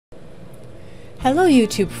Hello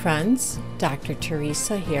YouTube friends, Dr.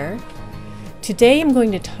 Teresa here. Today I'm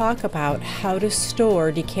going to talk about how to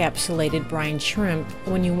store decapsulated brine shrimp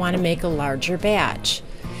when you want to make a larger batch.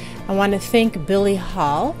 I want to thank Billy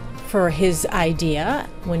Hall for his idea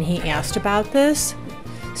when he asked about this,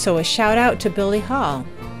 so a shout out to Billy Hall.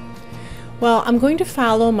 Well, I'm going to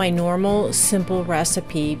follow my normal simple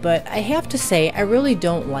recipe, but I have to say I really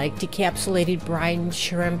don't like decapsulated brine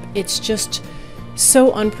shrimp. It's just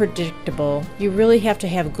so unpredictable. You really have to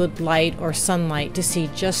have good light or sunlight to see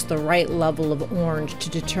just the right level of orange to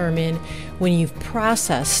determine when you've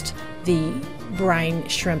processed the brine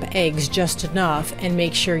shrimp eggs just enough, and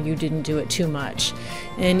make sure you didn't do it too much.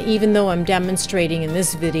 And even though I'm demonstrating in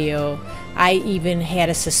this video, I even had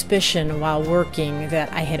a suspicion while working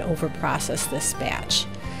that I had overprocessed this batch.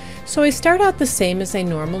 So I start out the same as I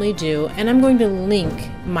normally do, and I'm going to link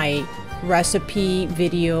my recipe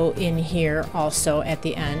video in here also at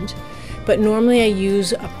the end. But normally I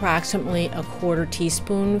use approximately a 1/4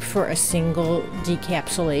 teaspoon for a single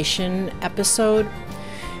decapsulation episode.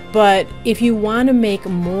 But if you want to make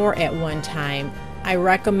more at one time, I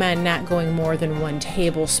recommend not going more than 1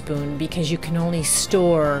 tablespoon, because you can only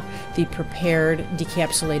store the prepared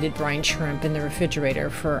decapsulated brine shrimp in the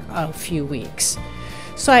refrigerator for a few weeks.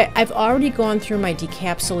 So I've already gone through my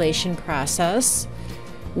decapsulation process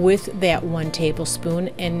with that 1 tablespoon,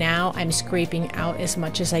 and now I'm scraping out as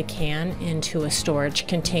much as I can into a storage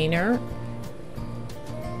container.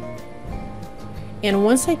 And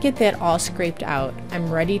once I get that all scraped out, I'm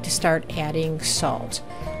ready to start adding salt.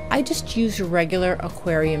 I just use regular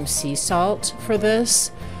aquarium sea salt for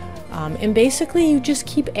this. And basically you just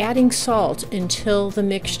keep adding salt until the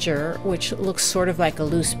mixture, which looks sort of like a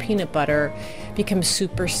loose peanut butter, becomes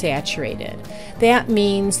super saturated. That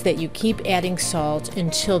means that you keep adding salt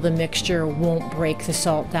until the mixture won't break the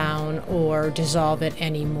salt down or dissolve it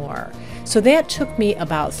anymore. So that took me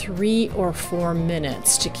about 3 or 4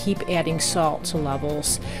 minutes to keep adding salt to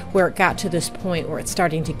levels where it got to this point where it's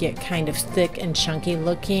starting to get kind of thick and chunky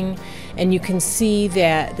looking, and you can see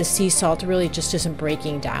that the sea salt really just isn't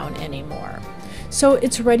breaking down anymore. So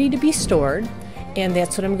it's ready to be stored, and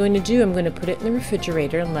that's what I'm going to do. I'm going to put it in the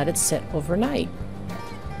refrigerator and let it sit overnight.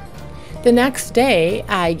 The next day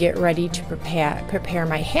I get ready to prepare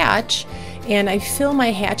my hatch, and I fill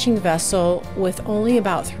my hatching vessel with only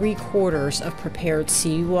about 3/4 of prepared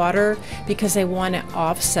seawater, because I want to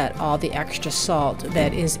offset all the extra salt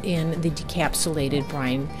that is in the decapsulated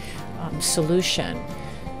brine solution.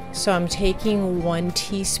 So I'm taking 1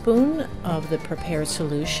 teaspoon of the prepared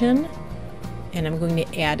solution, and I'm going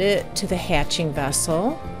to add it to the hatching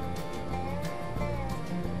vessel.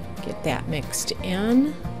 Get that mixed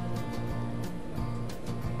in.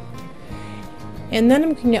 And then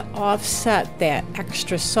I'm going to offset that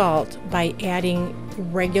extra salt by adding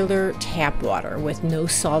regular tap water with no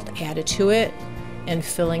salt added to it, and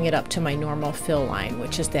filling it up to my normal fill line,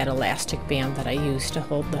 which is that elastic band that I use to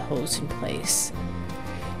hold the hose in place.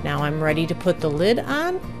 Now I'm ready to put the lid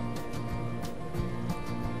on,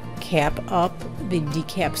 cap up the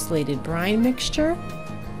decapsulated brine mixture,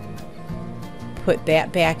 put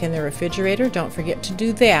that back in the refrigerator. Don't forget to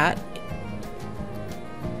do that.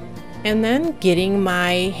 And then getting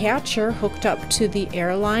my hatcher hooked up to the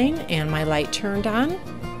air line and my light turned on,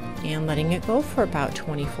 and letting it go for about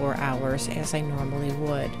 24 hours as I normally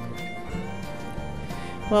would.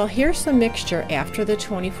 Well, here's the mixture after the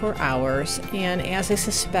 24 hours, and as I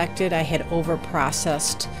suspected, I had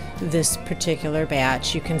overprocessed this particular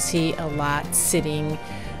batch. You can see a lot sitting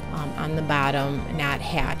on the bottom, not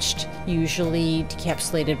hatched. Usually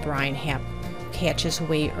decapsulated brine hatches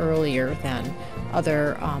way earlier than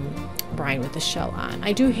other brine with the shell on.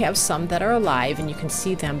 I do have some that are alive and you can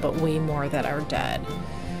see them, but way more that are dead.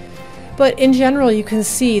 But in general, you can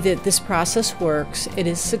see that this process works. It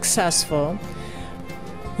is successful.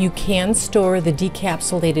 You can store the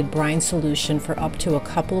decapsulated brine solution for up to a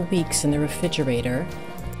couple of weeks in the refrigerator.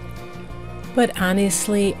 But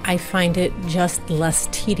honestly, I find it just less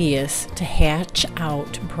tedious to hatch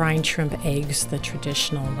out brine shrimp eggs the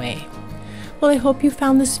traditional way. Well, I hope you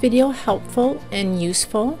found this video helpful and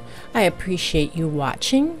useful. I appreciate you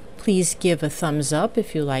watching. Please give a thumbs up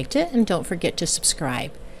if you liked it, and don't forget to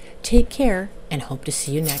subscribe. Take care, and hope to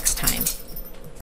see you next time.